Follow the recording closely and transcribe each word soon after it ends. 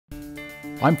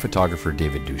I'm photographer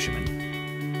David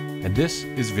duChemin, and this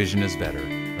is Vision is Better,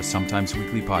 a sometimes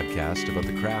weekly podcast about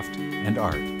the craft and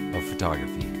art of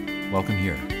photography. Welcome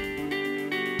here.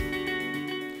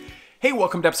 Hey,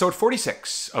 welcome to episode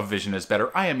 46 of Vision is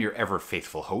Better. I am your ever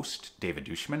faithful host, David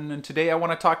duChemin, and today I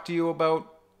want to talk to you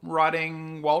about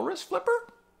rotting walrus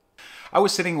flipper. I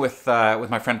was sitting with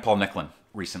my friend Paul Nicklen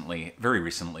recently, very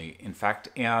recently, in fact,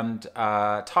 and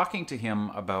talking to him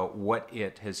about what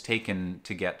it has taken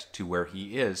to get to where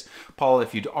he is. Paul,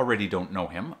 if you already don't know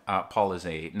him, Paul is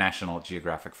a National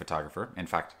Geographic photographer. In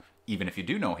fact, even if you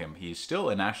do know him, he's still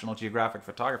a National Geographic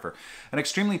photographer, an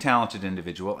extremely talented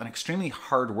individual, an extremely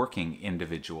hardworking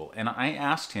individual. And I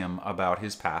asked him about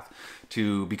his path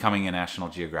to becoming a National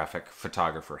Geographic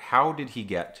photographer. How did he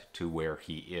get to where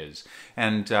he is?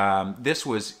 And this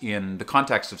was in the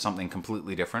context of something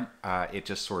completely different. It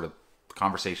just sort of,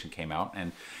 conversation came out,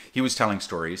 and he was telling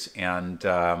stories. And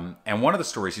one of the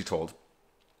stories he told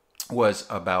was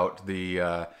about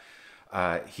the...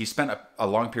 he spent a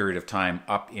long period of time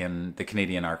up in the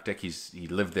Canadian Arctic. He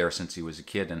lived there since he was a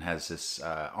kid and has this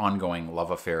ongoing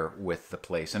love affair with the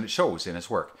place, and it shows in his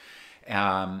work.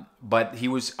 But he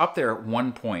was up there at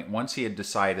one point, once he had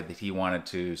decided that he wanted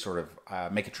to sort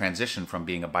of make a transition from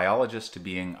being a biologist to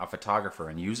being a photographer,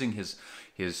 and using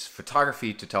his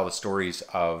photography to tell the stories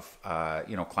of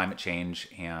climate change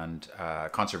and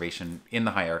conservation in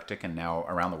the high Arctic and now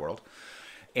around the world.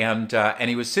 And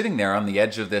he was sitting there on the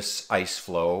edge of this ice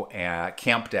floe,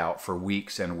 camped out for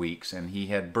weeks and weeks, and he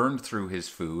had burned through his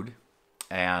food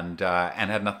and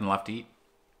had nothing left to eat.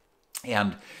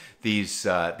 And these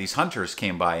hunters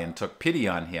came by and took pity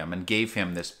on him and gave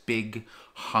him this big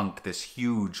hunk, this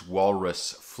huge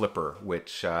walrus flipper,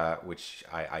 which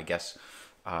I guess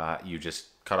you just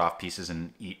cut off pieces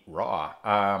and eat raw.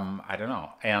 I don't know.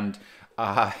 And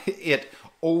it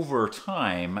over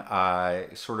time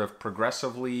sort of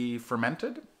progressively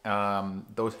fermented.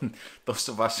 Those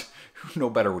of us who know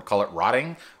better would call it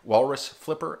rotting walrus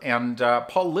flipper. And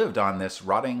Paul lived on this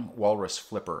rotting walrus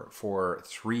flipper for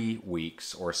 3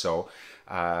 weeks or so,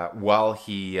 while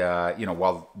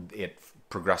while it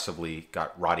progressively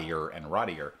got rottier and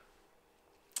rottier.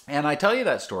 And I tell you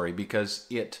that story because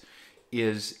it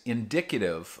is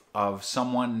indicative of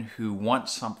someone who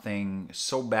wants something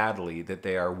so badly that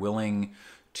they are willing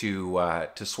to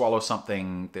swallow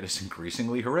something that is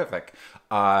increasingly horrific,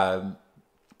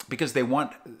 because they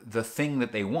want the thing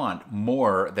that they want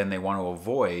more than they want to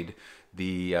avoid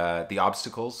the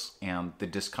obstacles and the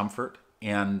discomfort.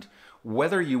 And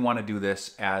whether you want to do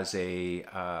this as a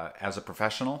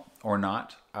professional or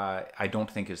not, I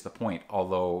don't think is the point.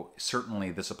 Although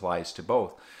certainly this applies to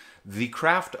both. The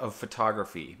craft of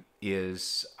photography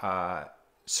is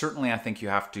certainly, I think you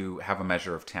have to have a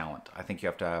measure of talent. I think you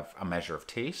have to have a measure of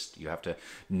taste. You have to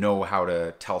know how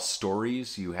to tell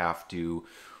stories. You have to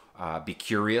be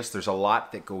curious. There's a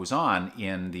lot that goes on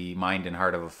in the mind and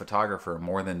heart of a photographer,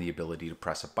 more than the ability to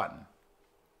press a button.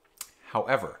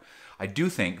 However, I do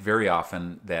think very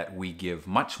often that we give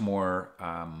much more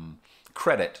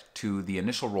credit to the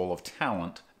initial role of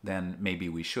talent than maybe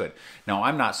we should. Now,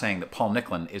 I'm not saying that Paul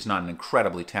Nicklen is not an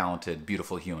incredibly talented,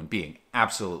 beautiful human being.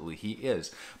 Absolutely, he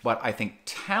is. But I think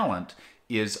talent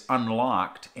is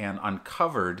unlocked and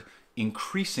uncovered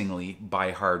increasingly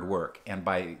by hard work and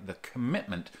by the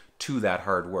commitment to that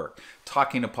hard work.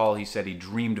 Talking to Paul, he said he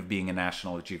dreamed of being a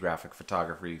National Geographic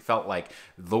photographer. He felt like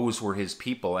those were his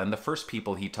people. And the first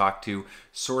people he talked to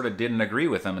sort of didn't agree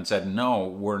with him and said, no,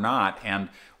 we're not. And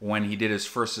when he did his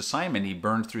first assignment, he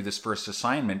burned through this first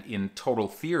assignment in total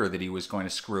fear that he was going to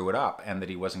screw it up and that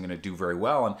he wasn't going to do very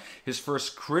well. And his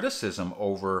first criticism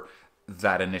over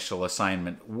that initial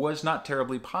assignment was not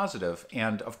terribly positive.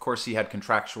 And of course he had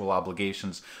contractual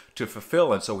obligations to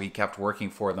fulfill, and so he kept working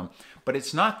for them. But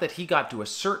it's not that he got to a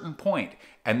certain point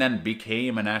and then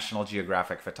became a National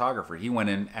Geographic photographer. He went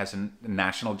in as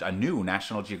a new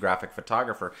National Geographic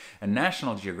photographer, and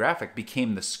National Geographic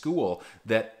became the school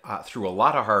that through a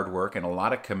lot of hard work and a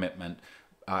lot of commitment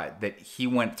that he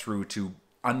went through to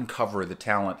uncover the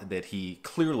talent that he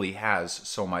clearly has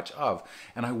so much of.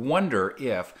 And I wonder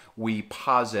if we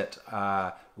position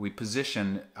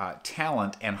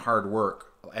talent and hard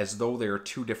work as though they are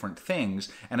two different things,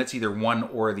 and it's either one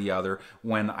or the other,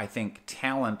 when I think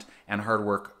talent and hard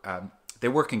work, they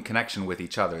work in connection with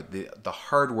each other. The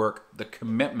hard work, the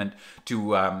commitment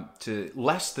to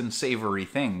less than savory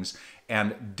things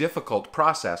and difficult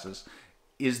processes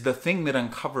is the thing that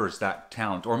uncovers that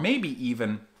talent, or maybe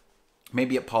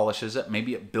it polishes it,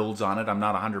 maybe it builds on it. I'm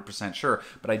not 100% sure,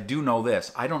 but I do know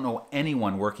this. I don't know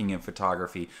anyone working in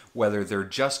photography, whether they're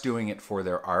just doing it for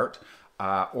their art,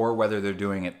 or whether they're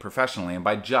doing it professionally. And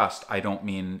by just, I don't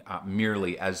mean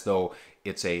merely as though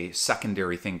it's a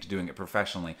secondary thing to doing it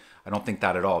professionally. I don't think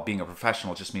that at all. Being a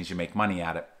professional just means you make money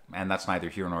at it, and that's neither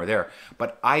here nor there.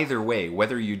 But either way,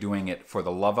 whether you're doing it for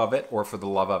the love of it or for the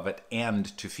love of it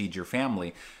and to feed your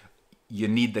family, you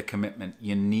need the commitment.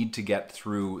 You need to get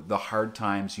through the hard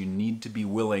times. You need to be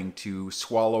willing to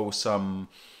swallow some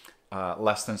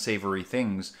less than savory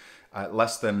things,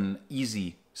 less than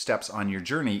easy steps on your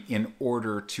journey in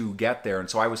order to get there. And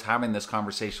so I was having this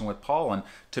conversation with Paul, and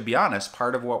to be honest,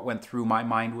 part of what went through my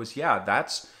mind was, yeah,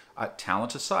 that's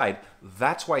talent aside,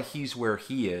 that's why he's where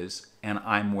he is and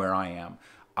I'm where I am.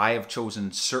 I have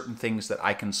chosen certain things that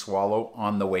I can swallow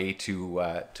on the way to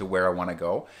where I want to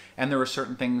go, and there are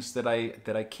certain things that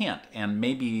I can't. And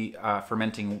maybe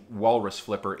fermenting walrus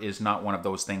flipper is not one of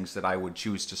those things that I would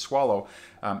choose to swallow.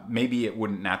 Maybe it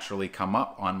wouldn't naturally come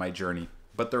up on my journey,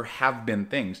 but there have been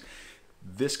things.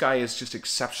 This guy is just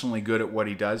exceptionally good at what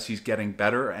he does. He's getting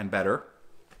better and better,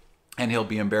 and he'll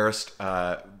be embarrassed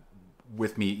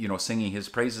with me, you know, singing his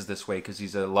praises this way because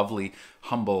he's a lovely,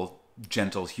 humble,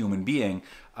 gentle human being,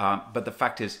 but the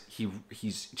fact is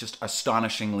he's just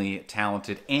astonishingly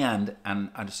talented and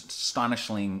an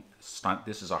astonishingly,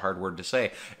 this is a hard word to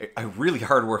say, a really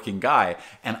hardworking guy.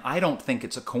 And I don't think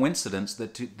it's a coincidence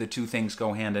that the two things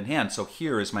go hand in hand. So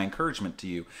here is my encouragement to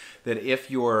you, that if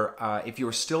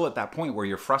you're still at that point where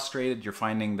you're frustrated, you're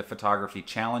finding the photography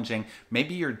challenging,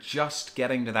 maybe you're just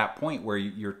getting to that point where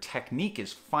your technique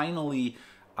is finally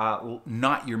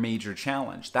not your major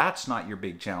challenge. That's not your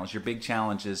big challenge. Your big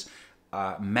challenge is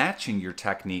matching your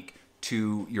technique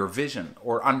to your vision,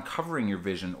 or uncovering your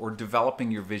vision, or developing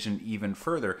your vision even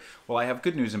further. Well, I have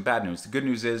good news and bad news. The good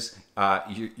news is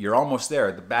you're almost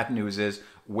there. The bad news is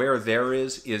where there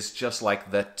is just like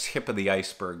the tip of the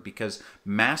iceberg, because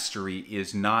mastery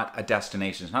is not a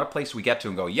destination. It's not a place we get to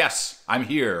and go, yes, I'm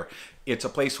here. It's a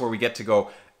place where we get to go,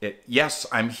 yes,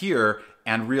 I'm here,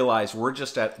 and realize we're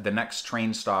just at the next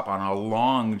train stop on a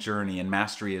long journey, and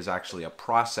mastery is actually a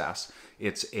process.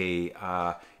 It's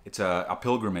a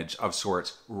pilgrimage of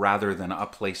sorts rather than a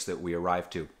place that we arrive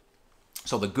to.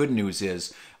 So the good news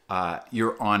is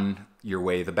you're on your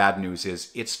way. The bad news is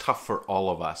it's tough for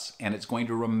all of us, and it's going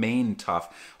to remain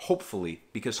tough, hopefully,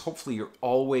 because hopefully you're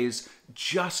always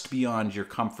just beyond your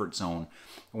comfort zone.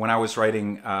 When I was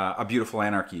writing A Beautiful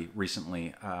Anarchy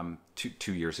recently,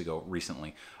 2 years ago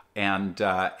recently, and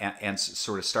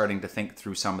sort of starting to think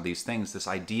through some of these things, this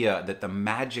idea that the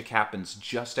magic happens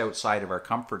just outside of our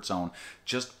comfort zone,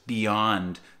 just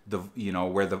beyond the, you know,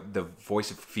 where the voice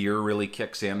of fear really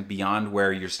kicks in, beyond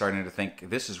where you're starting to think,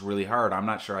 this is really hard, I'm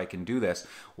not sure I can do this.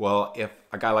 Well, if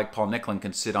a guy like Paul Nicklen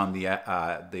can sit on the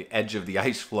edge of the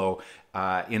ice floe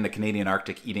in the Canadian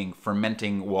Arctic eating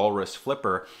fermenting walrus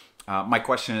flipper, my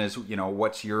question is, you know,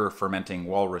 what's your fermenting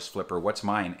walrus flipper? What's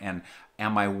mine? And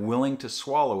am I willing to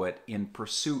swallow it in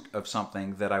pursuit of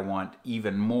something that I want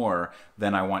even more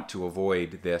than I want to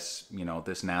avoid this, you know,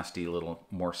 this nasty little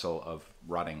morsel of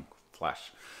rotting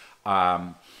flesh?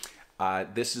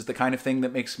 This is the kind of thing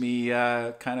that makes me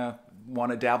kind of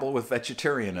want to dabble with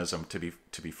vegetarianism, to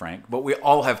be frank. But we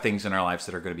all have things in our lives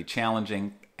that are going to be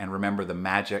challenging. And remember, the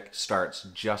magic starts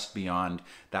just beyond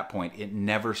that point. It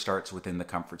never starts within the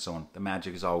comfort zone. The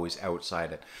magic is always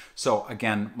outside it. So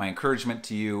again, my encouragement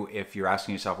to you, if you're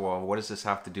asking yourself, well, what does this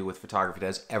have to do with photography? It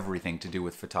has everything to do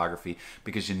with photography,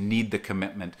 because you need the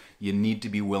commitment. You need to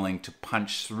be willing to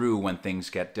punch through when things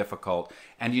get difficult.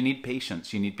 And you need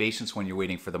patience. You need patience when you're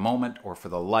waiting for the moment, or for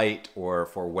the light, or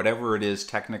for whatever it is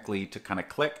technically to kind of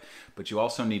click. But you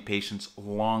also need patience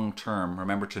long term.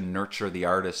 Remember to nurture the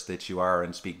artist that you are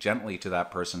and speak gently to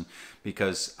that person,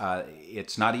 because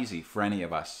it's not easy for any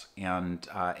of us. And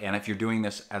if you're doing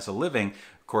this as a living,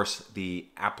 of course, the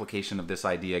application of this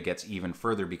idea gets even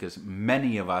further, because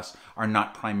many of us are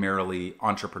not primarily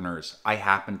entrepreneurs. I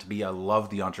happen to be. I love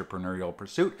the entrepreneurial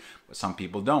pursuit, but some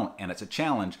people don't, and it's a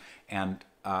challenge. And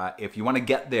if you want to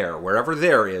get there, wherever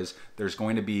there is, there's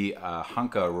going to be a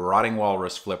hunk of rotting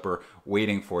walrus flipper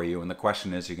waiting for you. And the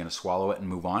question is, are you going to swallow it and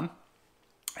move on?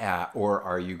 Or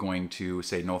are you going to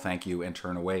say no thank you and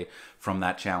turn away from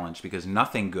that challenge? Because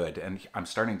nothing good, and I'm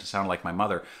starting to sound like my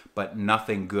mother, but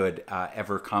nothing good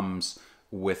ever comes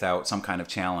without some kind of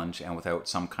challenge and without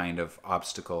some kind of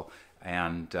obstacle.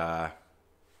 And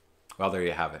Well, there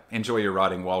you have it. Enjoy your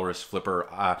rotting walrus flipper.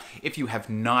 If you have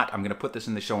not, I'm going to put this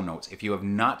in the show notes. If you have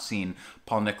not seen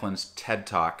Paul Nicklen's TED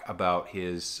Talk about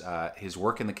his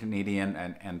work in the Canadian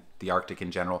and the Arctic in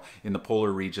general, in the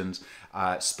polar regions,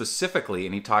 specifically,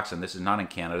 and he talks, and this is not in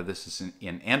Canada, this is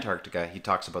in Antarctica, he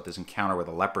talks about this encounter with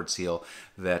a leopard seal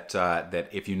that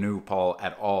if you knew Paul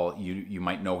at all, you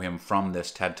might know him from this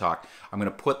TED Talk. I'm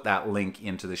going to put that link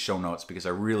into the show notes because I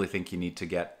really think you need to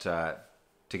get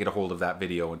a hold of that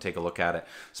video and take a look at it,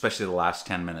 especially the last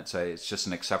 10 minutes. It's just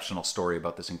an exceptional story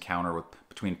about this encounter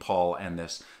between Paul and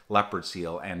this leopard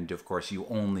seal. And of course, you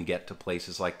only get to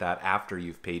places like that after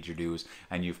you've paid your dues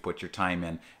and you've put your time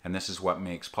in. And this is what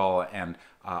makes Paul and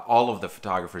all of the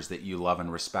photographers that you love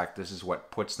and respect, this is what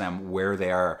puts them where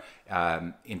they are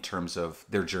in terms of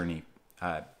their journey.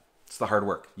 It's the hard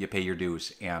work. You pay your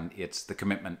dues, and it's the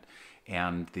commitment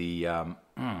and the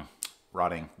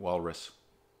rotting walrus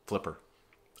flipper.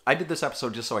 I did this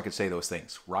episode just so I could say those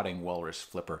things. Rotting walrus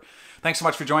flipper. Thanks so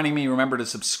much for joining me. Remember to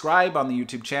subscribe on the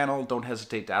YouTube channel. Don't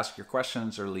hesitate to ask your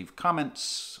questions or leave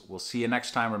comments. We'll see you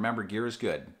next time. Remember, gear is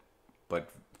good, but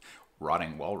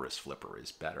rotting walrus flipper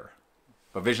is better.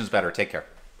 But vision's better. Take care.